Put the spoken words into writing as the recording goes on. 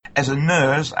As a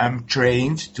nurse, I'm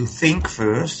trained to think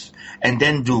first and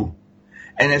then do.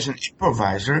 And as an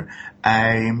improviser,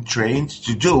 I'm trained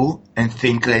to do and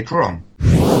think later on.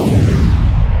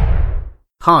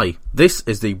 Hi, this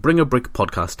is the Bring a Brick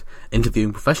podcast,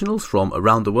 interviewing professionals from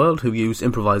around the world who use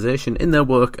improvisation in their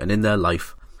work and in their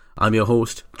life. I'm your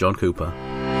host, John Cooper.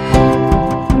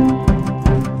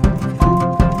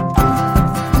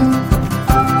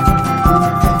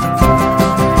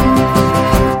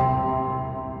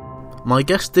 My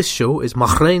guest this show is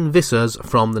Marijn Vissers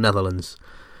from the Netherlands.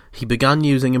 He began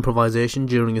using improvisation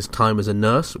during his time as a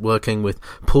nurse, working with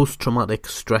post-traumatic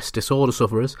stress disorder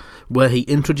sufferers, where he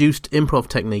introduced improv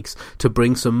techniques to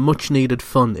bring some much-needed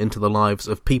fun into the lives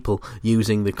of people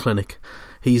using the clinic.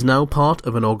 He's now part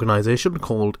of an organisation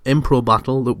called Impro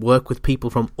Battle that work with people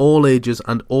from all ages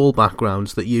and all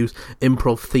backgrounds that use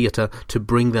improv theatre to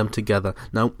bring them together.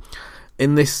 Now,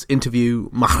 in this interview,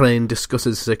 Marijn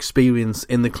discusses his experience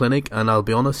in the clinic, and I'll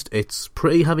be honest, it's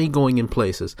pretty heavy going in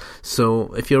places.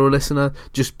 So if you're a listener,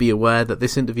 just be aware that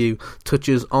this interview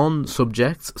touches on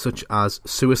subjects such as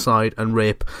suicide and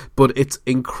rape, but it's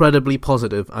incredibly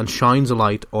positive and shines a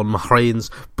light on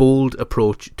Marijn's bold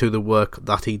approach to the work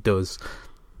that he does.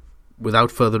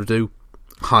 Without further ado,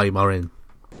 hi Marijn.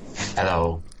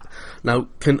 Hello. Now,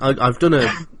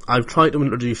 I've tried to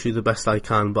introduce you the best I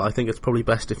can, but I think it's probably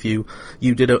best if you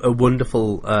did a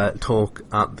wonderful talk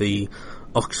at the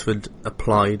Oxford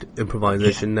Applied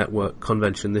Improvisation Network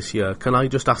convention this year. Can I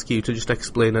just ask you to just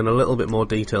explain in a little bit more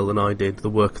detail than I did the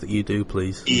work that you do,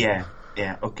 please? Yeah,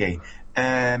 okay.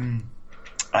 I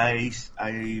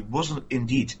was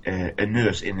indeed a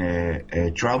nurse in a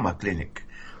trauma clinic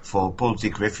for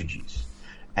politic refugees,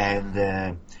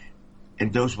 and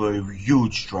those were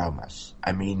huge traumas.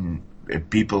 I mean,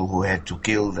 people who had to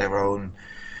kill their own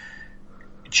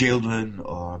children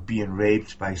or being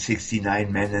raped by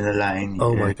 69 men in a line.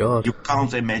 Oh my God. You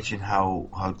can't imagine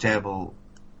how terrible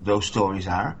those stories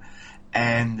are.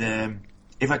 And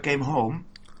if I came home,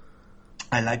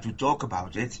 I like to talk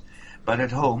about it, but at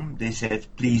home they said,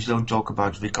 please don't talk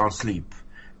about it, we can't sleep.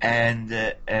 And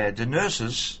the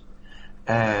nurses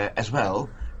as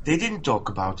well, they didn't talk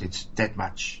about it that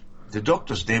much. The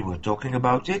doctors, they were talking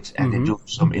about it, and they do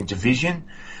some intervention.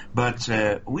 But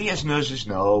we as nurses,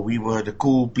 no, we were the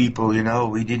cool people,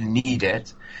 we didn't need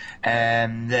that.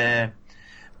 And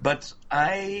but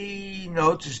I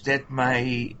noticed that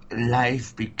my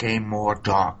life became more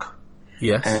dark.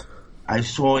 Yes. I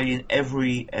saw in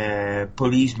every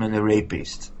policeman a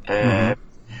rapist.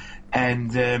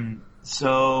 And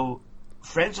so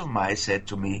friends of mine said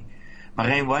to me,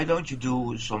 Marijn, why don't you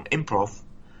do some improv?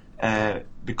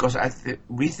 Because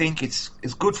we think it's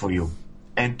good for you.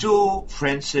 And two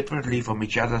friends separately from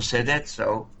each other said that.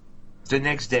 So the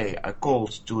next day I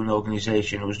called to an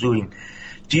organization who was doing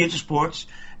theater sports,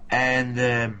 and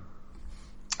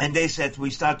they said,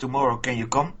 we start tomorrow, can you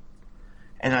come?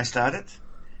 And I started,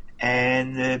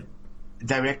 and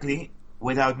directly,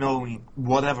 without knowing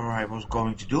whatever I was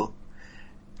going to do,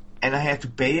 and I had to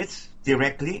pay it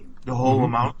directly, the whole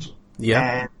amount.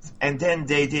 Yeah. And then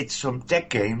they did some tech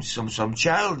games, some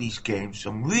childish games,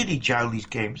 some really childish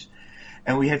games,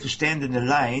 and we had to stand in the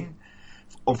line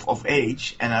of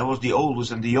age, and I was the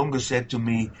oldest, and the youngest said to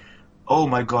me, oh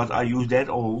my God, are you that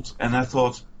old? And I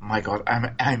thought, my God,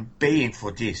 I'm paying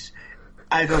for this.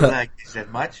 I don't like this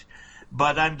that much,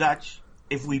 but I'm Dutch.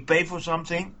 If we pay for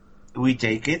something, we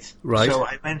take it. Right. So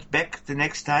I went back the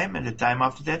next time, and the time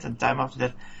after that, and time after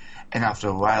that, and after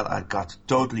a while I got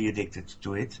totally addicted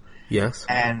to it. Yes.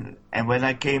 And when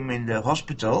I came in the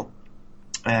hospital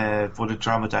for the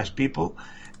traumatized people,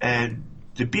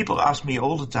 the people asked me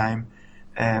all the time,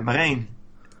 Marijn,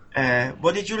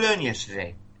 what did you learn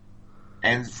yesterday?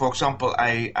 And for example,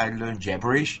 I learned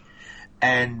gibberish,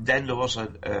 and then there was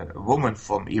a woman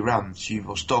from Iran. She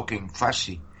was talking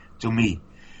Farsi to me,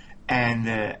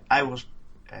 and I was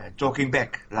talking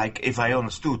back like if I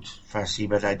understood Farsi,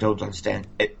 but I don't understand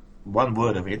one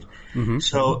word of it.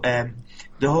 So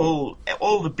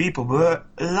all the people were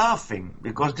laughing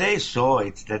because they saw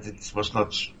it, that it was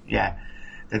not,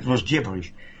 that was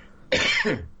gibberish.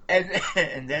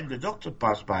 and then the doctor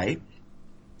passed by,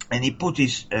 and he put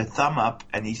his thumb up,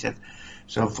 and he said,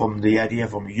 so from the idea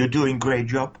from, you're doing great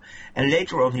job. And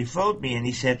later on he phoned me and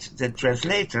he said, the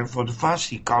translator for the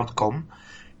Farsi can't come,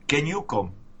 can you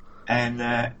come? And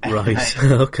right.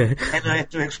 Okay. And I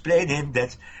had to explain him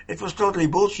that it was totally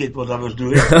bullshit what I was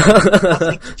doing.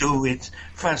 Nothing to do with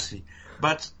Farsi.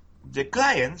 But the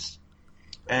clients,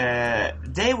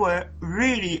 they were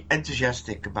really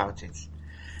enthusiastic about it.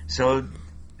 So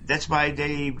that's why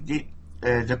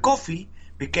the coffee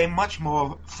became much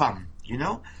more fun. you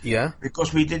know? Yeah.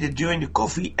 Because we did it during the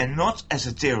coffee and not as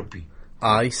a therapy.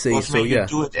 I see. Because So when yeah. you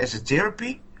do it as a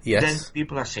therapy, Yes. then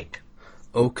people are sick.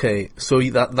 Okay, so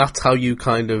that's how you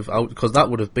kind of because that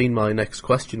would have been my next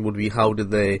question. Would be how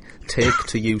did they take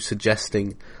to you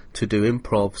suggesting to do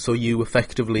improv? So you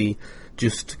effectively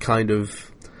just kind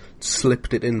of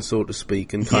slipped it in, so to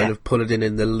speak, and kind of put it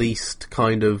in the least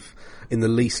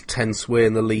tense way,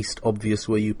 in the least obvious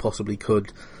way you possibly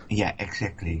could. Yeah,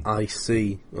 exactly. I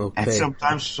see. Okay.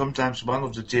 And sometimes one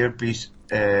of the therapists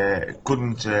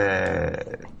couldn't.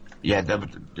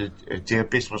 The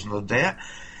therapist was not there,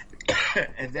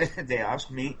 and then they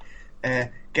asked me,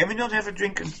 "Can we not have a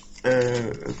drink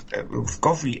of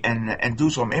coffee and do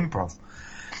some improv?"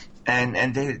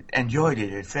 And they enjoyed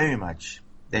it very much.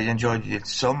 They enjoyed it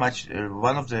so much.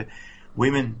 One of the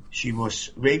women, she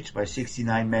was raped by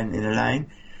 69 men in a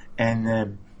line,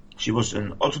 and she was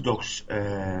an Orthodox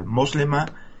Muslimah.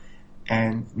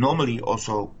 And normally,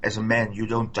 also as a man, you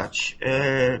don't touch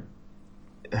her.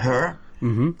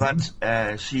 Mm-hmm. But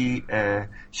she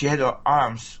had her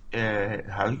arms.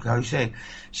 How you say?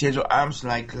 She had her arms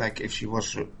like if she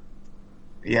was,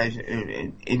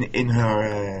 in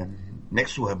her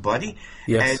next to her body.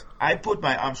 Yes. And I put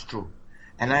my arms through,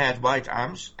 and I had white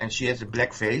arms, and she had a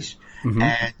black face. Mm-hmm.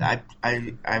 And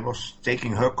I was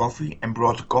taking her coffee and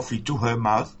brought the coffee to her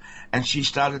mouth, and she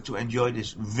started to enjoy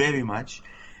this very much.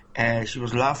 She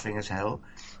was laughing as hell,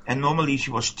 and normally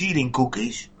she was stealing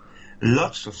cookies,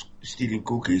 lots of stealing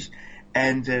cookies,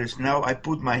 and now I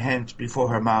put my hand before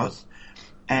her mouth,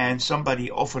 and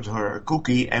somebody offered her a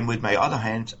cookie, and with my other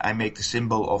hand I make the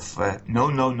symbol of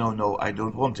no, I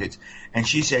don't want it, and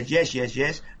she said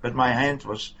yes, but my hand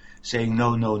was saying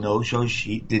no, so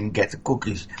she didn't get the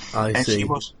cookies. I see.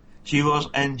 She was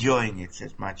enjoying it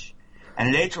that much,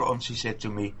 and later on she said to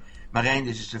me, Marijn,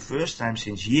 this is the first time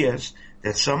since years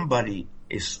that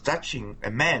a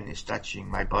man is touching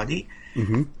my body,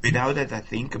 Mm-hmm. without that I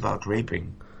think about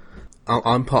raping.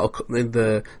 I'm part of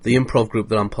the improv group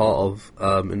that I'm part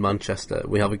of in Manchester.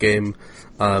 We have a game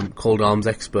called Arms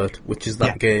Expert, which is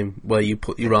that game where you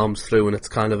put your arms through, and it's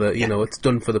kind of it's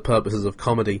done for the purposes of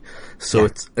comedy. So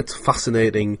it's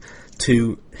fascinating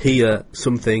to hear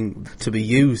something to be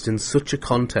used in such a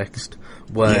context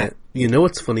where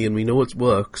it's funny and we know it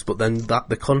works, but then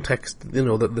the context,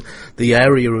 the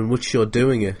area in which you're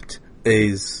doing it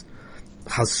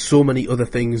has so many other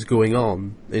things going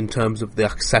on in terms of the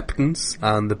acceptance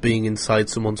and the being inside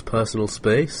someone's personal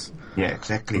space. Yeah,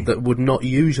 exactly. That would not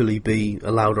usually be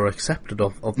allowed or accepted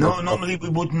normally we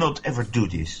would not ever do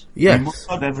this. Yes. We would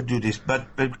not ever do this,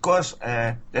 but because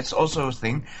that's also a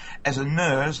thing. As a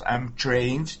nurse, I'm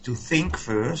trained to think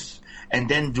first and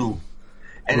then do.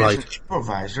 And right. As an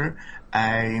improviser,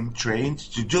 I'm trained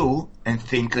to do and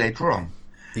think later on.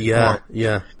 Yeah.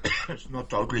 It's not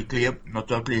totally clear, not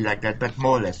totally like that, but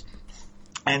more or less.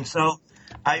 And so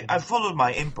I followed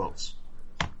my impulse.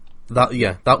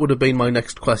 That would have been my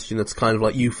next question. It's kind of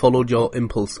like you followed your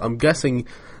impulse. I'm guessing,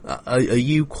 are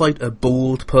you quite a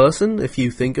bold person if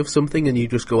you think of something and you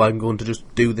just go, I'm going to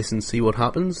just do this and see what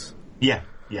happens? Yeah.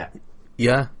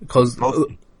 Yeah, because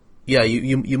Mostly.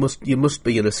 You must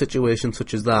be in a situation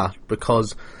such as that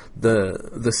because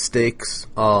the stakes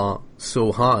are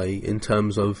so high in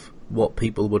terms of what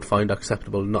people would find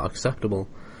acceptable and not acceptable.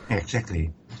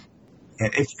 Exactly.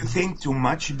 And if you think too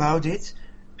much about it,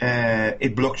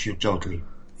 it blocks you totally.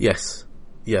 Yes,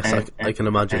 I can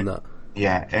imagine that.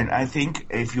 Yeah, and I think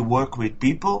if you work with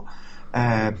people,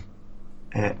 I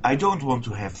don't want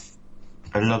to have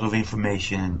a lot of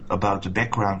information about the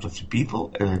background of the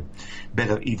people,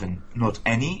 better even not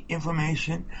any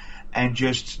information, and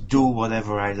just do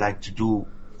whatever I like to do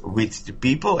with the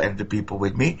people and the people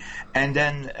with me, and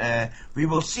then we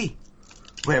will see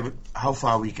how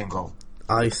far we can go.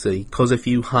 I see, because if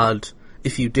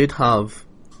you did have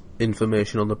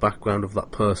information on the background of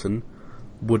that person,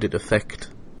 would it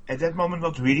affect? At that moment,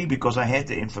 not really, because I had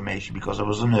the information, because I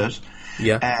was a nurse.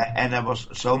 Yeah. And I was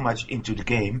so much into the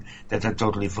game that I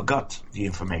totally forgot the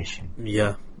information.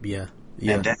 Yeah.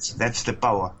 And that's the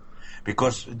power.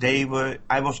 Because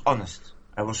I was honest.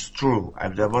 I was true.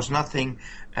 There was nothing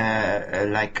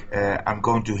like, I'm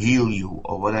going to heal you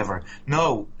or whatever.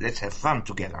 No, let's have fun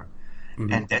together.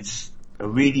 Mm-hmm. And that's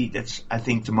I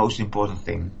think, the most important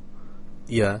thing.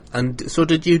 Yeah. And so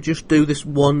did you just do this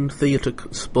one theatre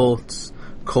sports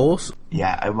course?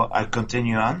 Yeah, I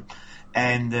continue on,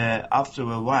 and after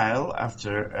a while,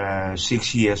 after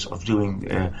 6 years of doing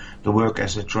the work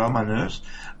as a trauma nurse,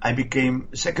 I became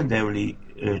secondarily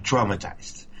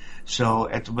traumatized. So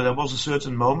there was a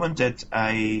certain moment that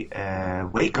I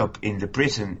wake up in the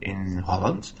prison in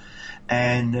Holland,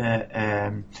 and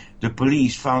the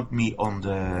police found me on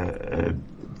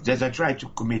that I tried to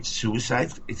commit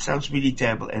suicide. It sounds really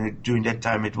terrible, and during that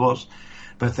time it was,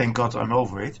 but thank God I'm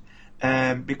over it.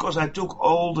 Because I took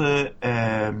all the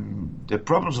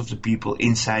problems of the people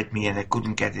inside me, and I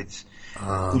couldn't get it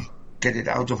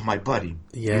out of my body.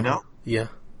 Yeah. You know? Yeah.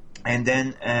 And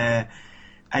then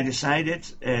I decided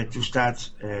to start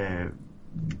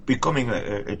becoming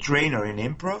a trainer in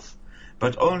improv,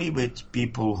 but only with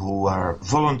people who are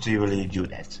voluntarily do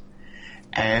that.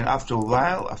 And after a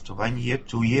while, after 1 year,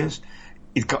 2 years,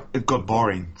 it got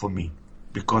boring for me,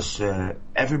 because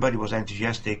everybody was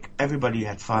enthusiastic, everybody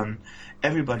had fun,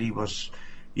 everybody was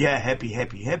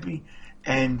happy,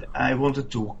 and I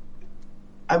wanted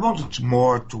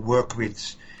more to work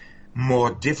with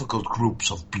more difficult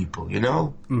groups of people, you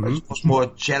know. Mm-hmm. It was more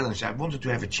challenge. I wanted to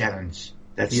have a challenge.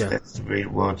 That's the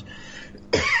great word.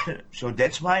 So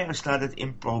that's why I started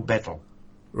Improv Battle.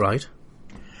 Right.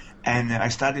 And I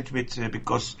started with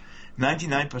because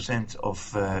 99%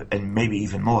 of and maybe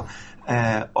even more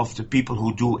of the people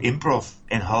who do improv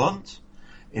in Holland,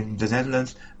 in the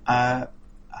Netherlands, are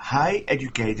high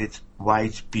educated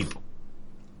white people.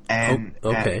 And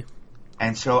okay.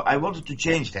 And so I wanted to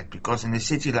change that, because in a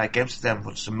city like Amsterdam,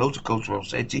 which is a multicultural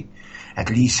city,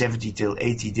 at least 70 till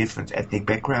 80 different ethnic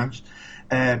backgrounds,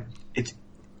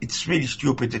 it's really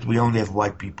stupid that we only have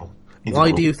white people. Why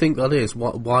do you think that is?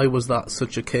 Why was that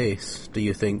such a case, do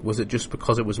you think? Was it just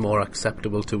because it was more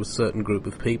acceptable to a certain group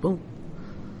of people?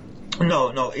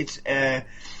 No, it's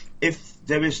if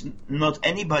there is not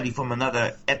anybody from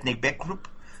another ethnic back group,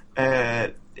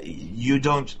 you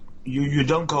don't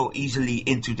go easily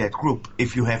into that group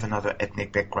if you have another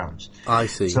ethnic background. I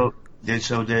see.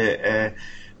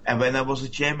 And when I was the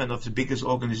chairman of the biggest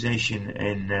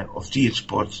organization of theatre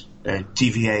sports,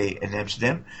 TVA in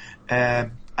Amsterdam,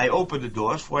 I opened the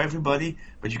doors for everybody,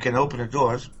 but you can open the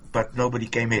doors, but nobody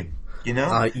came in. You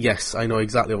know? Yes, I know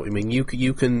exactly what you mean. You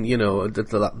can, you know,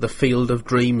 the Field of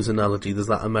Dreams analogy. There's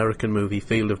that American movie,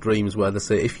 Field of Dreams, where they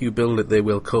say, if you build it, they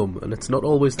will come, and it's not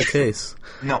always the case.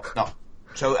 No.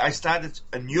 So I started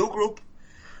a new group,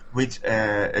 with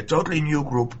a totally new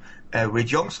group,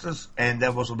 with youngsters, and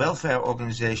there was a welfare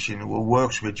organization who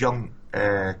works with young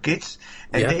kids,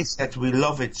 and they said, we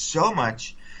love it so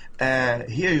much.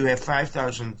 Here you have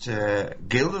 5,000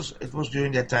 guilders, it was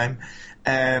during that time,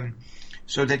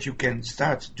 so that you can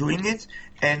start doing it,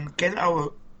 and can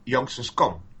our youngsters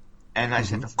come? And I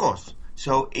said, of course.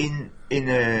 So in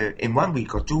 1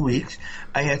 week or 2 weeks,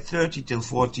 I had 30 till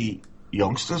 40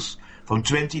 youngsters from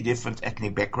 20 different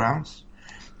ethnic backgrounds,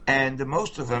 and the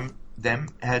most of them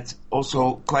had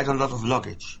also quite a lot of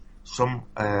luggage. Some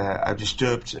are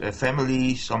disturbed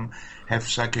families, some have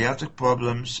psychiatric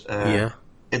problems.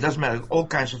 It doesn't matter, all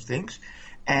kinds of things.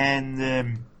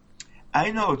 And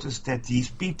I noticed that these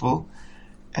people,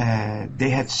 they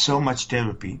had so much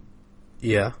therapy.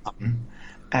 Yeah.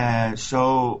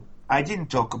 So I didn't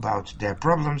talk about their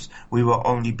problems. We were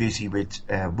only busy with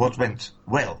what went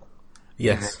well.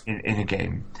 Yes. In a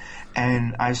game.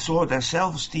 And I saw their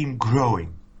self-esteem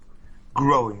growing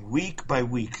week by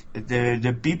week.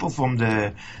 The people from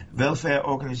the welfare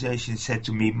organization said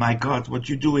to me, my God, what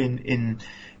you do in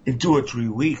 2 or 3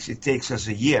 weeks, it takes us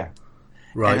a year.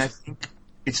 Right. And I think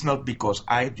it's not because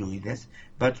I'm doing it,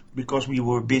 but because we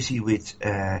were busy with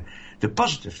the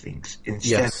positive things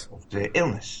instead of the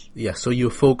illness. Yeah, so you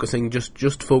were focusing,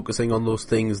 just focusing on those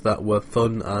things that were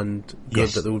fun and good,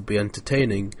 that they would be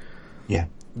entertaining. Yeah.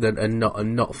 And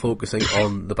not focusing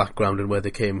on the background and where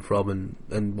they came from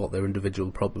and what their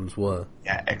individual problems were.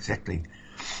 Yeah, exactly.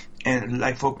 And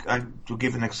like to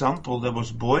give an example, there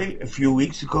was a boy a few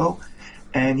weeks ago,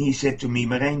 and he said to me,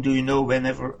 Marijn, do you know,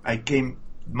 whenever I came,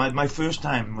 my first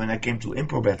time when I came to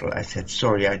Improv Battle, I said,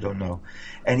 sorry, I don't know.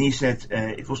 And he said,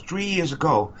 it was 3 years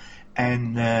ago,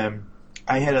 and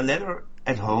I had a letter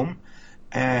at home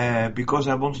because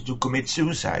I wanted to commit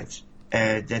suicide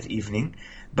that evening.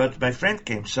 But my friend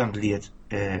came suddenly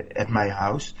at my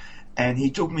house, and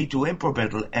he took me to Improv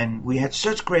Battle, and we had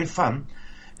such great fun.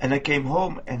 And I came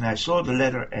home, and I saw the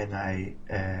letter, and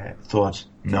I thought,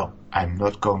 no, I'm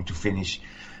not going to finish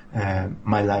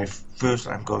my life. First,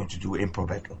 I'm going to do Improv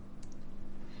Battle.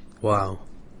 Wow.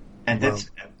 And that's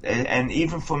and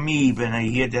even for me, when I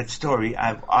hear that story,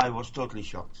 I was totally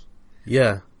shocked.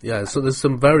 Yeah. So there's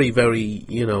some very, very,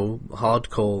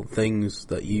 hardcore things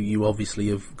that you obviously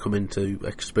have come into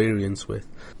experience with.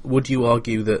 Would you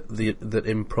argue that that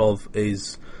improv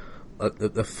is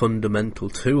a fundamental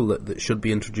tool that should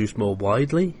be introduced more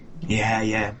widely?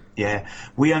 Yeah. Yeah,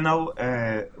 we are now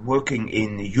working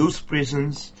in youth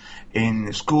prisons,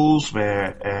 in schools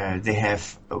where they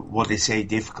have what they say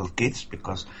difficult kids,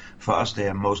 because for us they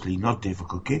are mostly not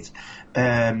difficult kids,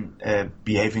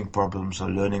 behaving problems or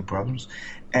learning problems,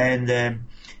 and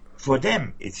for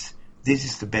them this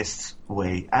is the best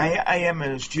way. I am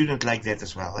a student like that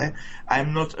as well.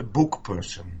 I'm not a book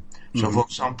person. So, for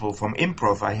example, from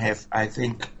improv, I have, I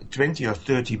think, 20 or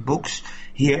 30 books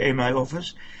here in my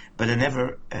office, but I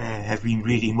never have been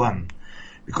reading one.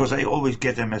 Because I always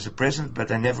get them as a present,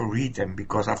 but I never read them,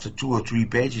 because after 2 or 3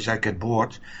 pages I get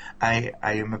bored. I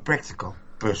am a practical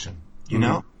person, you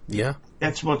know? Yeah.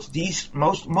 That's what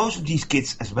most of these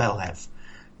kids as well have.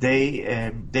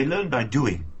 They learn by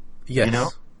doing. Yes. You know?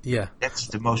 Yeah. That's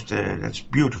the most, that's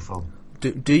beautiful.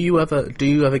 Do you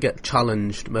ever get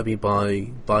challenged maybe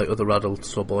by other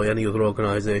adults or by any other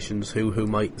organisations who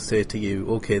might say to you,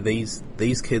 okay, these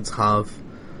kids have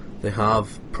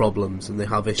problems and they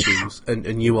have issues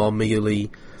and you are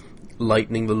merely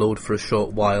lightening the load for a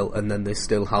short while and then they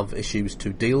still have issues to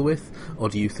deal with? Or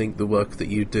do you think the work that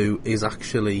you do is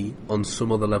actually on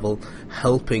some other level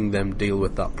helping them deal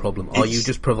with that problem? Are you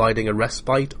just providing a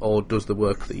respite, or does the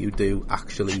work that you do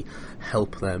actually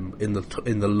help them in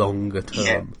the longer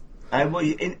term? Yeah.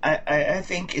 I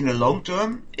think in the long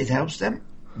term it helps them.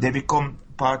 They become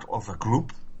part of a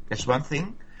group. That's one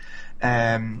thing.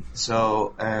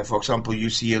 For example,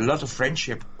 you see a lot of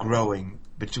friendship growing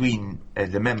between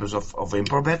the members of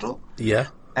Improv Battle. Yeah.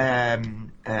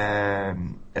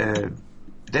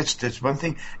 That's one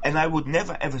thing. And I would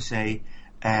never ever say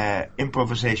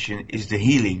improvisation is the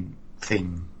healing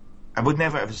thing. I would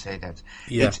never ever say that.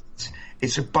 Yeah.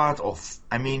 It's a part of.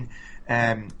 I mean,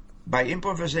 by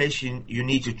improvisation, you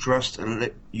need to trust.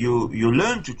 You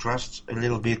learn to trust a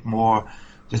little bit more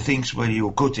the things where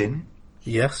you're good in.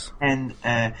 Yes. And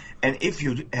if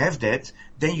you have that,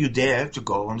 then you dare to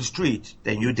go on the street.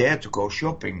 Then you dare to go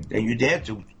shopping. Then you dare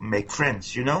to make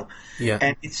friends. You know. Yeah.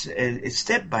 And it's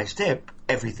step by step.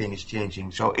 Everything is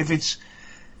changing. So if it's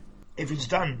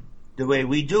done the way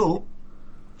we do,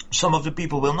 some of the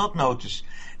people will not notice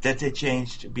that they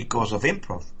changed because of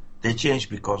improv. They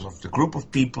changed because of the group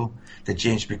of people. They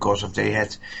changed because of they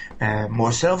had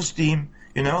more self-esteem.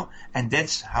 You know. And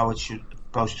that's how it should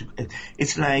supposed to.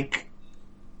 It's like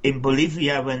in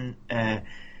Bolivia when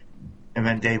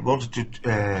they wanted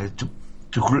to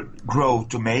grow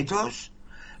tomatoes,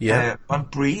 one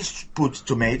priest put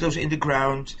tomatoes in the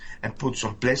ground and put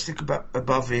some plastic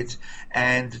above it,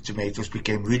 and the tomatoes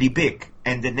became really big.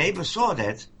 And the neighbors saw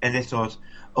that, and they thought,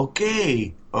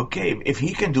 okay, if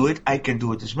he can do it, I can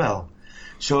do it as well.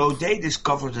 So they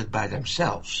discovered it by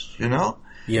themselves, you know?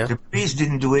 Yeah. The priest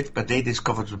didn't do it, but they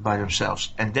discovered it by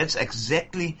themselves. And that's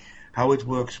exactly how it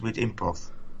works with improv.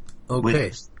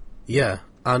 Okay. Yeah,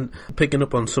 and picking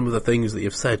up on some of the things that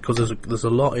you've said, because there's a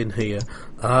lot in here.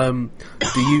 Do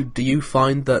you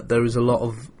find that there is a lot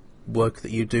of work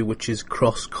that you do which is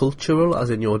cross-cultural, as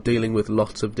in you're dealing with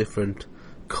lots of different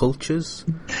cultures?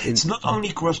 It's not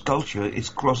only cross-culture, it's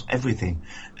cross-everything.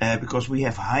 Because we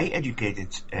have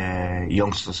high-educated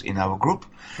youngsters in our group.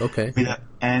 Okay.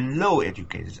 And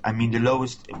low-educated. I mean, the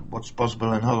lowest what's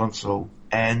possible in Holland, so...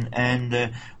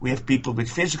 And we have people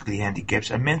with physically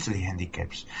handicaps and mentally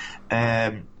handicaps.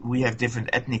 We have different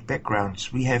ethnic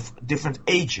backgrounds. We have different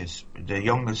ages. The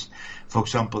youngest, for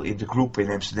example, in the group in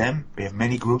Amsterdam, we have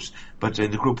many groups, but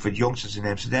in the group with youngsters in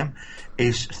Amsterdam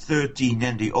is 13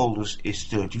 and the oldest is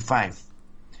 35.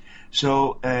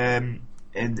 So, and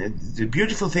the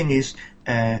beautiful thing is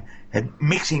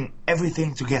mixing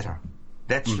everything together.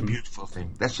 That's the beautiful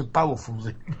thing. That's the powerful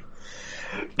thing.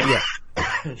 Yeah.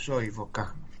 Sorry for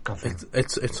coughing.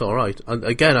 It's all right. And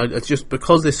again, it's just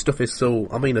because this stuff is so.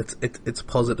 I mean, it's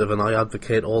positive, and I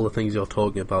advocate all the things you're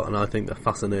talking about, and I think they're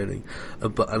fascinating.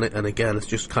 And again, it's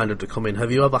just kind of to come in.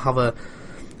 Have you ever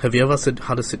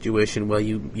had a situation where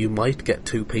you might get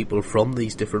two people from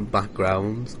these different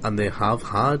backgrounds, and they have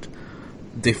had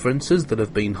differences that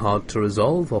have been hard to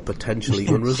resolve, or potentially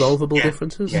unresolvable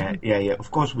differences? Yeah. Of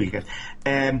course we get.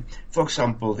 For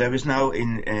example, there is now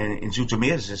in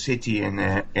Zoetermeer, there's a city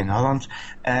in Holland.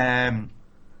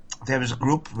 There is a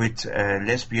group with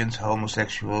lesbians,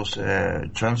 homosexuals,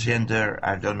 transgender,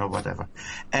 I don't know, whatever,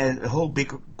 and a whole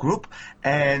big group.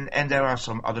 And there are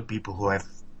some other people who have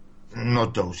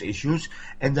not those issues.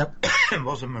 And there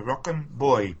was a Moroccan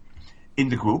boy in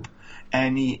the group.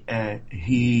 And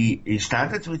he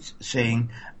started with saying,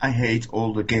 I hate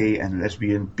all the gay and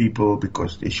lesbian people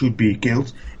because they should be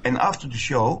killed. And after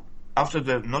the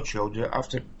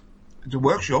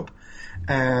workshop,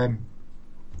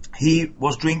 he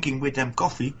was drinking with them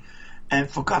coffee and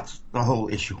forgot the whole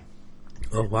issue.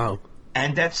 Oh, wow.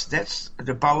 And that's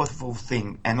the powerful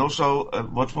thing. And also,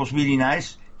 what was really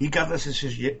nice, he got us a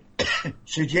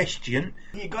suggestion.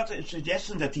 He got a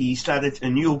suggestion that he started a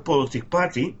new political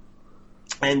party,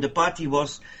 and the party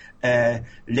was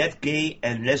let gay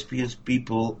and lesbian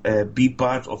people be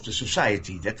part of the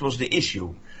society. That was the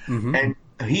issue. Mm-hmm. And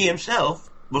he himself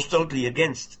was totally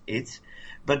against it.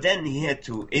 But then he had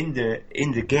to, in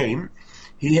the game,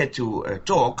 he had to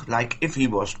talk like if he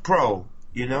was pro,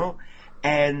 you know,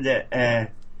 and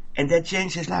that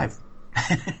changed his life.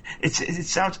 It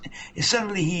sounds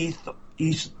suddenly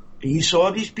he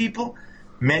saw these people,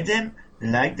 met them,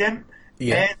 liked them,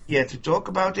 and he had to talk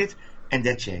about it, and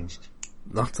that changed.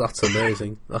 That's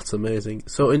amazing. That's amazing.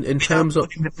 So in terms of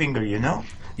putting the finger, you know.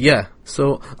 Yeah.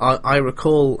 So I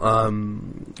recall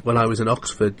when I was in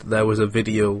Oxford, there was a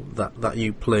video that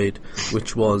you played,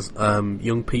 which was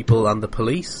young people and the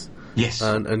police. Yes.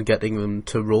 And getting them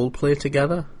to role play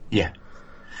together. Yeah.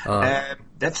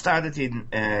 That started in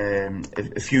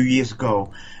a few years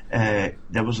ago.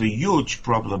 There was a huge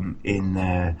problem in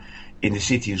the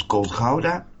city. It's called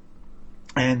Gouda,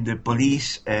 and the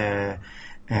police.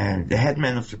 The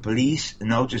headman of the police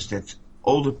noticed that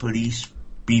all the police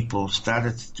people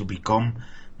started to become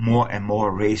more and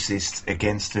more racist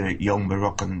against the young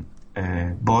Moroccan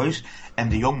boys,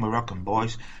 and the young Moroccan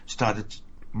boys started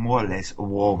more or less a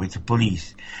war with the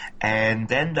police. And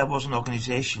then there was an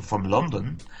organization from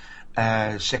London,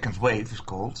 Second Wave is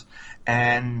called,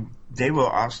 and they were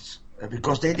asked,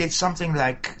 because they did something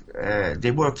like,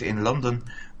 they worked in London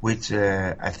with,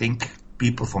 I think,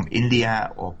 people from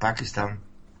India or Pakistan,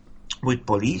 with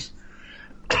police,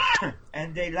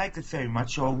 and they liked it very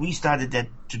much. So we started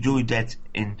to do that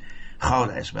in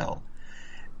Gouda as well.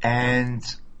 And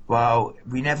wow,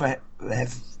 we never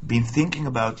have been thinking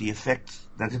about the effect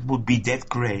that it would be that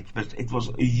great, but it was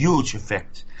a huge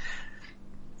effect.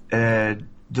 The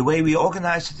way we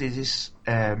organized it is,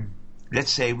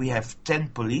 let's say we have 10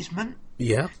 policemen.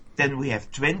 Yeah. Then we have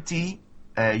 20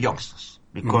 youngsters,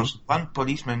 because one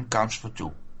policeman counts for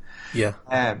 2. Yeah.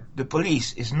 The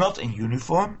police is not in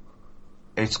uniform;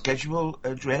 it's casual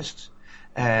dressed.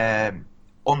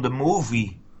 On the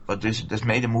movie, but there's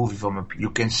made a movie from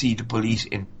you can see the police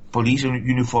in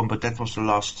uniform, but that was the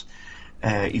last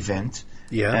event.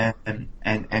 Yeah.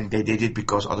 And they did it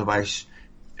because otherwise,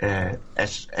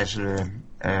 as a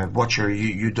watcher,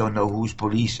 you don't know who's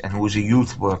police and who's a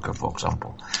youth worker, for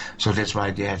example. So that's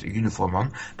why they have a uniform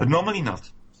on, but normally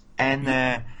not.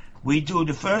 And we do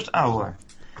the first hour.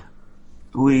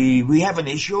 We have an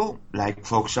issue, like,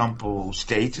 for example,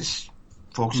 status,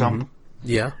 for example. Mm-hmm.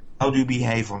 Yeah. How do you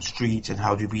behave on streets, and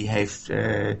how do you behave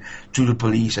to the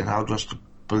police, and how does the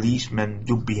policeman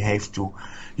behave to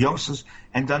youngsters?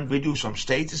 And then we do some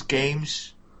status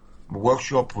games,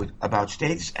 workshop about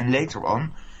status, and later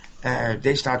on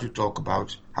they start to talk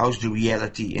about how's the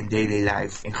reality in daily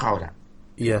life in Gouda.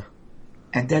 Yeah.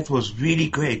 And that was really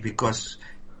great, because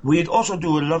we also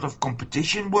do a lot of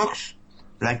competition works,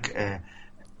 like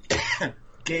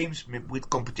games with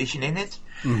competition in it,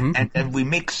 and then we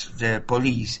mix the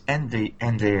police and the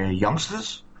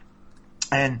youngsters,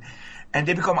 and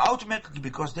they become automatically,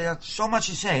 because they are so much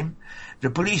the same. The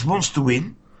police wants to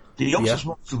win, the youngsters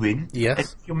want to win. Yes. And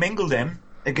if you mingle them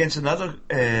against another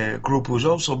group who's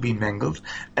also been mangled,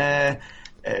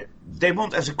 they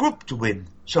want as a group to win.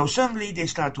 So suddenly they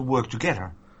start to work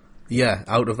together. Yeah,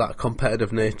 out of that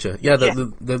competitive nature. Yeah,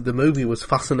 the movie was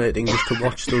fascinating just to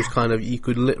watch those kind of... You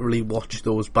could literally watch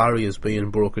those barriers being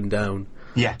broken down.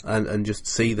 Yeah. And just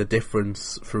see the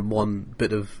difference from one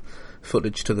bit of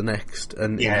footage to the next,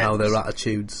 and how their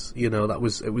attitudes... You know, it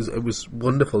was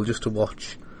wonderful just to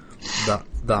watch that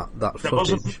footage.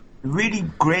 Was a really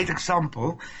great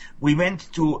example. We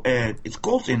went to... it's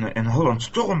called in Holland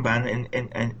Stormbaan,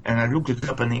 and I looked it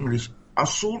up in English,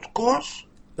 assault course.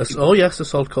 Oh yes,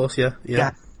 assault course, yeah.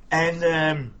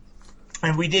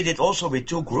 And we did it also with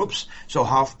 2 groups, so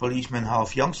half policemen,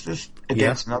 half youngsters,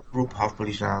 against another group, half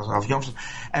policemen, half youngsters.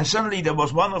 And suddenly there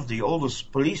was one of the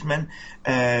oldest policemen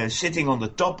sitting on the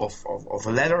top of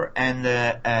a ladder,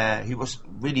 and he was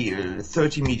really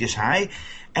 30 meters high,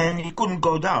 and he couldn't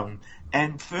go down.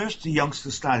 And first the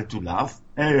youngsters started to laugh.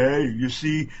 Hey, you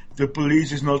see, the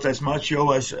police is not as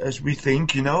macho as we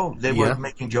think, you know. They were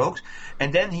making jokes.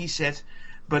 And then he said,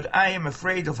 but I am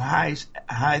afraid of height,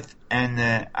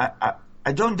 and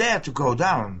I don't dare to go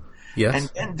down. Yes. And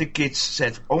then the kids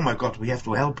said, oh my God, we have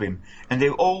to help him. And they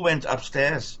all went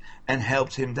upstairs and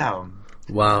helped him down.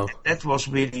 Wow. That was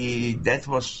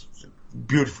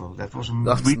beautiful. That was a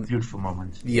really beautiful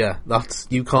moment. Yeah,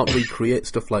 you can't recreate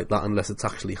stuff like that unless it's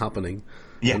actually happening,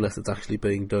 unless it's actually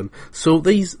being done. So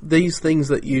these things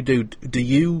that you do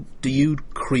you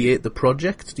create the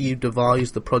project? Do you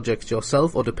devise the project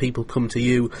yourself, or do people come to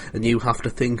you and you have to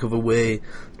think of a way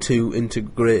to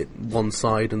integrate one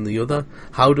side and the other?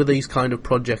 How do these kind of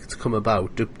projects come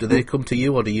about? Do they come to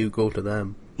you, or do you go to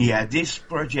them? Yeah, this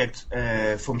project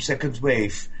from Second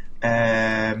Wave,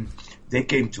 they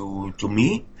came to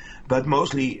me, but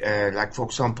mostly, like for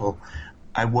example,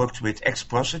 I worked with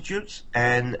ex-prostitutes,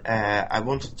 and I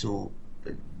wanted to.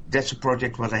 That's a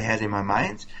project what I had in my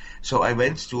mind. So I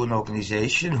went to an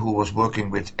organization who was working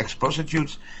with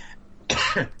ex-prostitutes,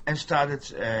 and started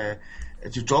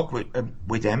to talk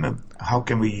with them. How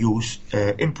can we use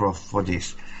improv for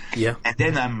this? Yeah. And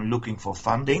then I'm looking for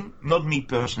funding, not me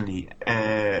personally,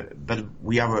 but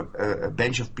we are a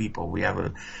bunch of people. We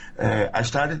have I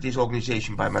started this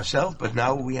organization by myself, but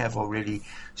now we have already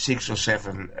 6 or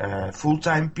 7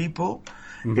 full-time people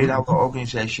in our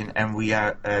organization, and we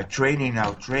are training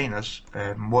our trainers,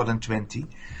 more than 20,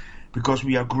 because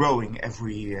we are growing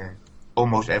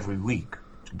almost every week,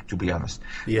 to be honest.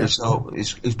 Yeah. So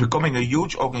it's becoming a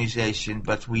huge organization,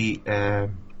 but we are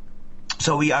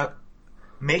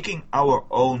making our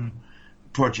own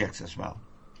projects as well.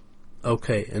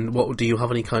 Okay, and what do you have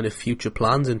any kind of future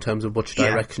plans in terms of which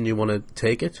direction you want to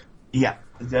take it? Yeah,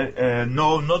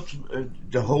 no, not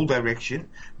the whole direction,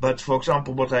 but for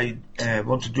example, what I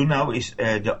want to do now is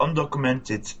the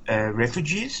undocumented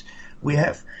refugees we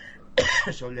have.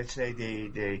 So let's say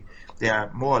they are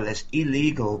more or less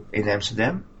illegal in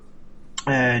Amsterdam.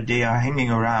 They are hanging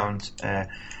around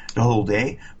the whole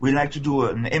day. We like to do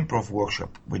an improv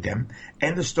workshop with them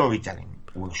and a storytelling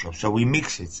workshop. So we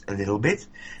mix it a little bit,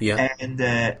 and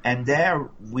there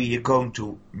we are going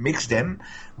to mix them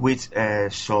with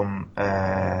some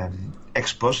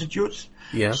ex-prostitutes,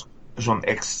 some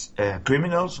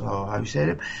ex-criminals, or how you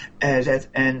say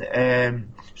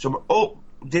them, some all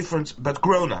different but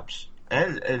grown-ups.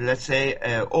 Let's say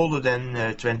older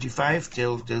than 25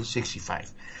 till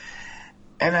 65.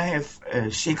 And I have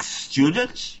 6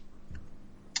 students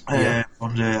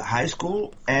from the high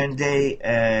school, and they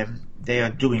are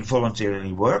doing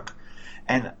voluntary work,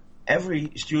 and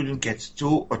every student gets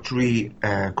 2 or 3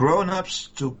 grown-ups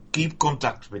to keep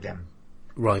contact with them.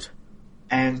 Right.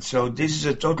 And so this is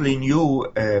a totally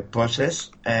new process.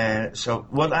 So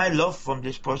what I love from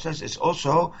this process is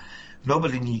also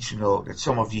nobody needs to know that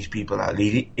some of these people are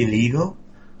illegal.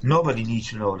 Nobody needs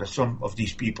to know that some of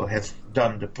these people have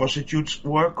done the prostitutes'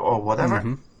 work or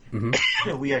whatever.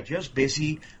 We are just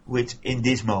busy with in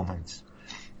this moment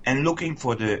and looking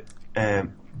for the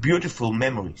beautiful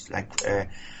memories, like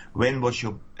when was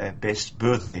your best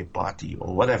birthday party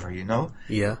or whatever,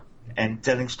 Yeah. And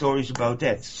telling stories about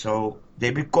that. So they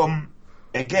become,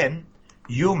 again,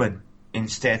 human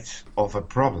instead of a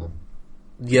problem.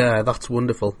 Yeah, that's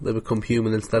wonderful. They become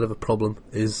human instead of a problem.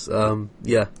 That's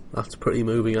pretty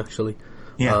moving, actually.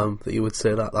 Yeah. That you would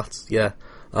say that. That's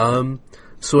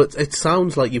So it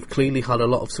sounds like you've clearly had a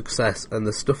lot of success, and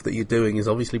the stuff that you're doing is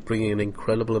obviously bringing an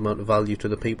incredible amount of value to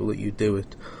the people that you do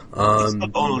it. It's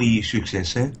not only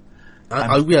success, eh?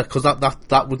 Because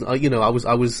that would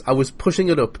I was pushing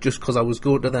it up just because I was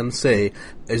going to then say,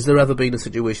 has there ever been a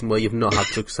situation where you've not had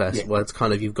success, where it's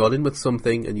kind of you've got in with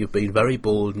something and you've been very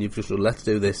bold and you've just said, let's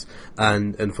do this,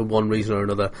 and for one reason or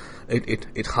another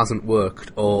it hasn't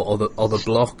worked, or the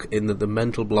block in the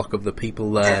mental block of the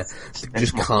people there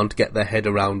just can't get their head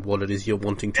around what it is you're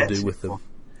wanting to do with them.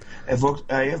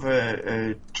 I have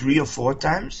 3 or 4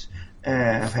 times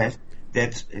I've had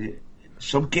that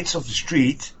some kids off the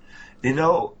street.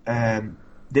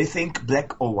 They think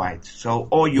black or white. So,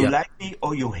 or you like me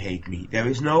or you hate me. There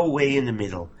is no way in the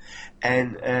middle.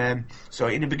 And so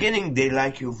in the beginning, they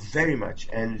like you very much.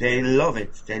 And they love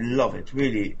it. They love it,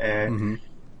 really.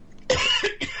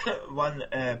 One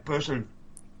person,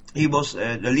 he was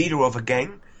the leader of a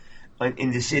gang in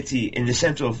the city, in the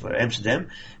center of Amsterdam.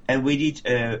 And we did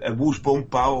a Woes Bong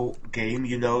Pow game,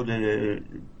 the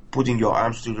putting your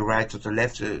arms to the right, to the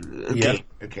left,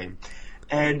 a game.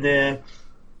 And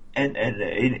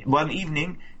in one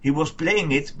evening he was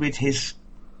playing it with his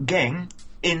gang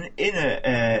in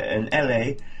an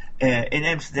LA in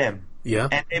Amsterdam. Yeah.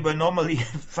 And they were normally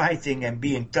fighting and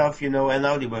being tough, and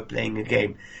now they were playing a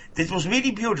game. This was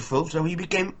really beautiful. So he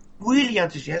became really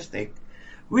enthusiastic.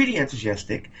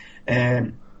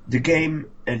 The game,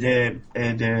 the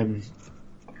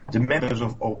members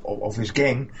of his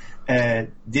gang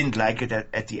didn't like it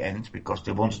at the end because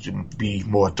they wanted to be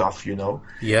more tough,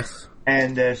 Yes.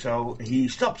 And so he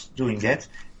stopped doing that,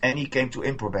 and he came to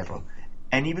Impro Battle.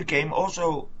 And he became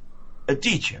also a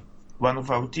teacher, one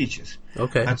of our teachers.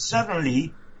 Okay. But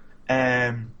suddenly,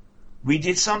 we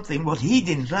did something what he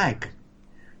didn't like.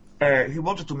 He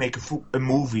wanted to make a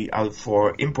movie out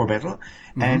for Impro Battle,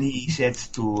 and he said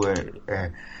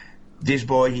to this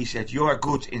boy, he said, "You are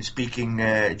good in speaking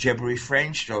gibberish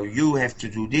French, so you have to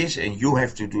do this, and you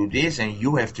have to do this, and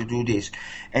you have to do this."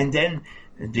 And then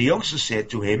the youngster said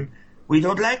to him, "We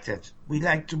don't like that. We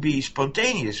like to be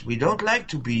spontaneous. We don't like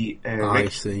to be..." I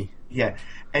see. Yeah.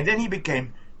 And then he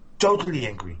became totally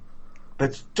angry.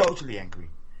 But totally angry.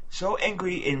 So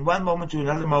angry in one moment to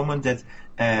another moment that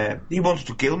he wanted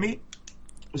to kill me.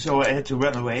 So I had to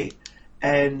run away.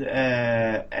 And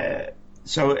I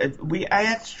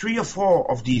had 3 or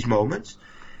 4 of these moments.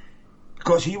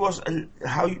 Because he was,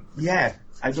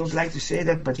 I don't like to say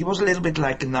that, but he was a little bit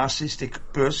like a narcissistic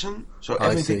person. So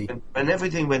when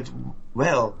everything went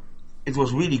well, it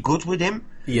was really good with him.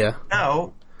 Yeah.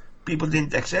 Now, people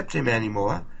didn't accept him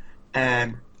anymore.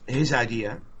 His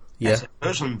idea. Yeah. As a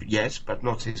person, yes, but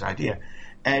not his idea.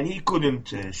 And he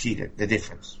couldn't see the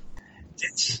difference.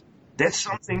 That's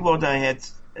something what I had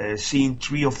seen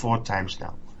 3 or 4 times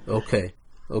now.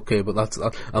 Okay, but that's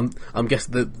I'm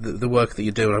guessing the work that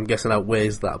you're doing, I'm guessing,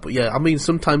 outweighs that. But yeah, I mean,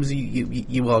 sometimes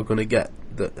you are going to get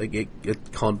that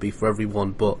it can't be for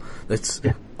everyone, but it's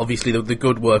obviously the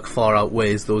good work far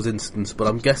outweighs those instances. But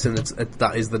I'm guessing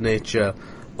that is the nature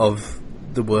of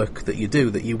the work that you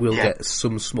do, that you will get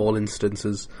some small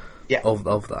instances of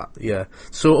that. Yeah.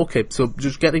 So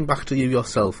just getting back to you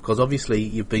yourself, because obviously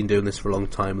you've been doing this for a long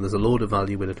time and there's a load of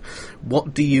value in it.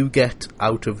 What do you get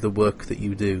out of the work that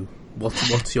you do?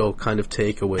 What's your kind of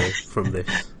takeaway from this?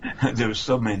 There are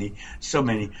so many.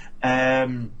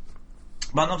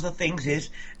 One of the things is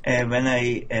when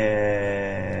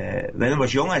I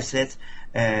was young, I said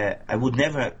I would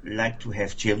never like to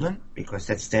have children because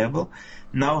that's terrible.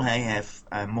 Now I have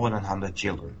more than 100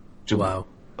 children. Wow.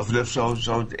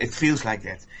 So it feels like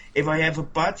that. If I have a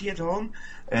party at home,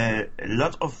 a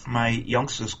lot of my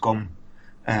youngsters come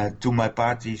to my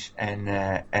parties, and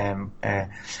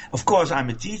of course I'm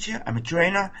a teacher, I'm a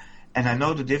trainer, and I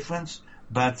know the difference.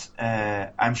 But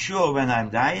I'm sure when I'm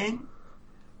dying,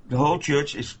 the whole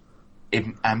church is.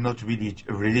 I'm not really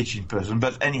a religion person,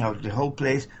 but anyhow, the whole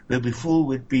place will be full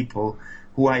with people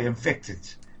who are infected,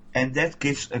 and that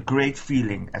gives a great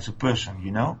feeling as a person,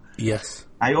 you know. Yes.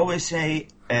 I always say,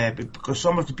 because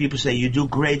some of the people say, "You do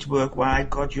great work, why,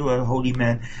 God, you are a holy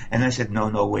man." And I said,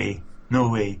 no way.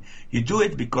 You do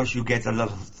it because you get a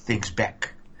lot of things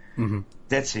back. Mm-hmm.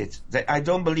 That's it. I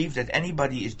don't believe that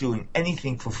anybody is doing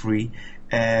anything for free.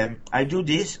 I do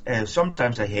this.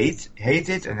 Sometimes I hate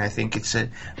it, and I think it's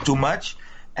too much.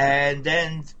 And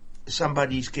then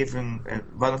somebody's giving,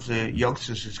 one of the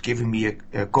youngsters is giving me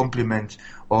a compliment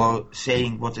or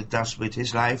saying what it does with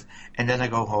his life, and then I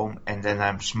go home and then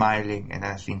I'm smiling and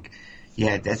I think,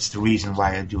 yeah, that's the reason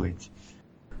why I do it.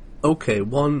 Okay,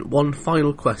 one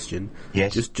final question.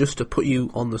 Yes. Just to put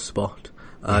you on the spot.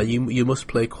 You must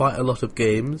play quite a lot of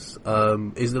games.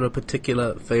 Is there a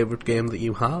particular favourite game that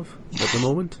you have at the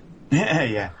moment?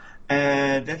 Yeah.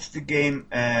 That's the game.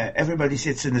 Everybody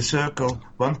sits in a circle,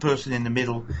 one person in the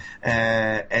middle,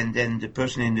 and then the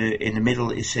person in the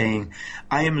middle is saying,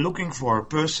 "I am looking for a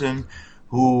person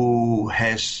who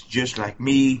has, just like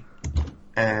me,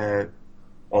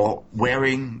 or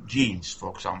wearing jeans,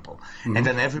 for example." Mm-hmm. And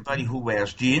then everybody who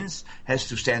wears jeans has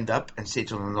to stand up and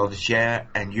sit on another chair,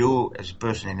 and you, as a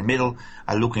person in the middle,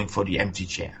 are looking for the empty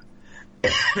chair.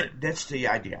 That's the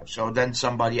idea. So then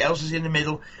somebody else is in the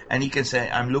middle, and he can say,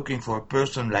 "I'm looking for a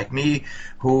person like me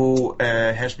who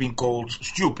has been called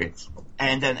stupid."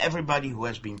 And then everybody who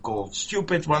has been called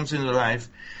stupid once in their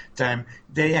lifetime,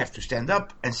 they have to stand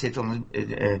up and sit on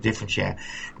a different chair.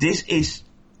 This is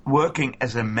working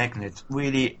as a magnet,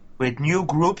 really, with new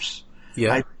groups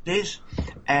like this.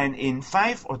 And in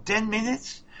 5 or 10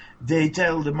 minutes, they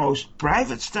tell the most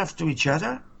private stuff to each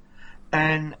other,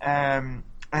 and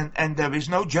there is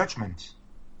no judgment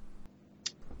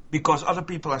because other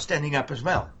people are standing up as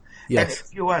well.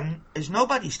 Yes. And if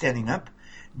nobody standing up,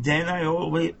 then I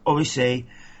always say,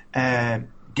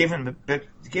 give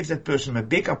that person a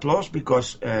big applause,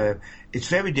 because it's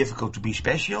very difficult to be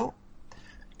special.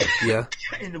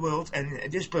 In the world,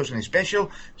 and this person is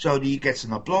special, so he gets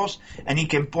an applause, and he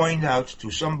can point out to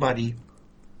somebody,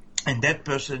 and that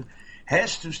person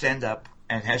has to stand up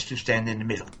and has to stand in the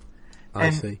middle. I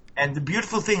see. And the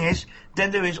beautiful thing is, then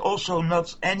there is also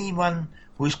not anyone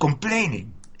who is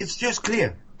complaining. It's just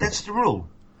clear. That's the rule.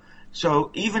 So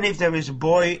even if there is a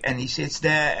boy and he sits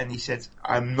there and he says,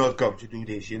 "I'm not going to do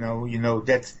this," you know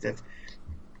that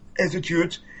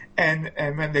attitude, and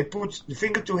when they put the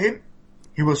finger to him,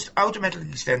 he will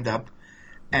automatically stand up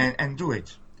and do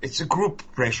it. It's a group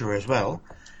pressure as well.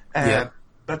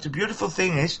 But the beautiful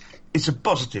thing is, it's a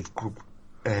positive group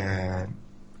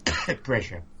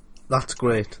pressure. That's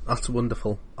great. That's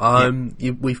wonderful.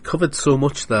 We've covered so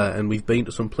much there, and we've been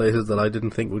to some places that I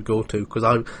didn't think we'd go to, because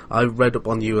I've read up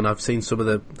on you and I've seen some of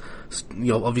the,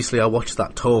 obviously I watched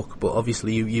that talk, but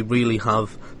obviously you really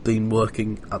have been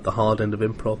working at the hard end of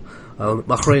improv.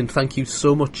 Machrane, thank you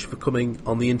so much for coming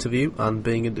on the interview and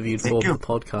being interviewed for the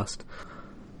podcast.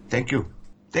 Thank you.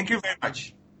 Thank you very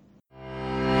much.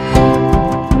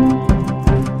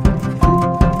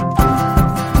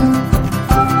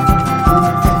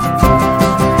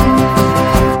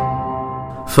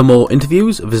 For more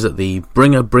interviews, visit the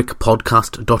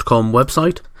bringabrickpodcast.com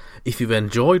website. If you've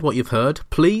enjoyed what you've heard,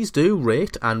 please do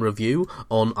rate and review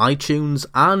on iTunes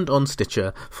and on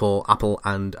Stitcher for Apple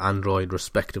and Android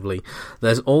respectively.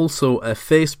 There's also a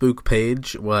Facebook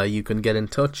page where you can get in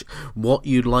touch, what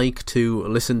you'd like to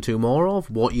listen to more of,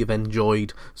 what you've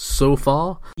enjoyed so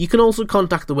far. You can also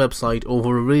contact the website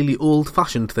over a really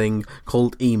old-fashioned thing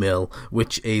called email,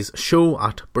 which is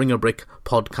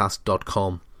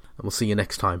show@bringabrickpodcast.com. And we'll see you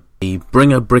next time. The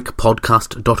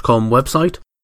bringabrickpodcast.com website.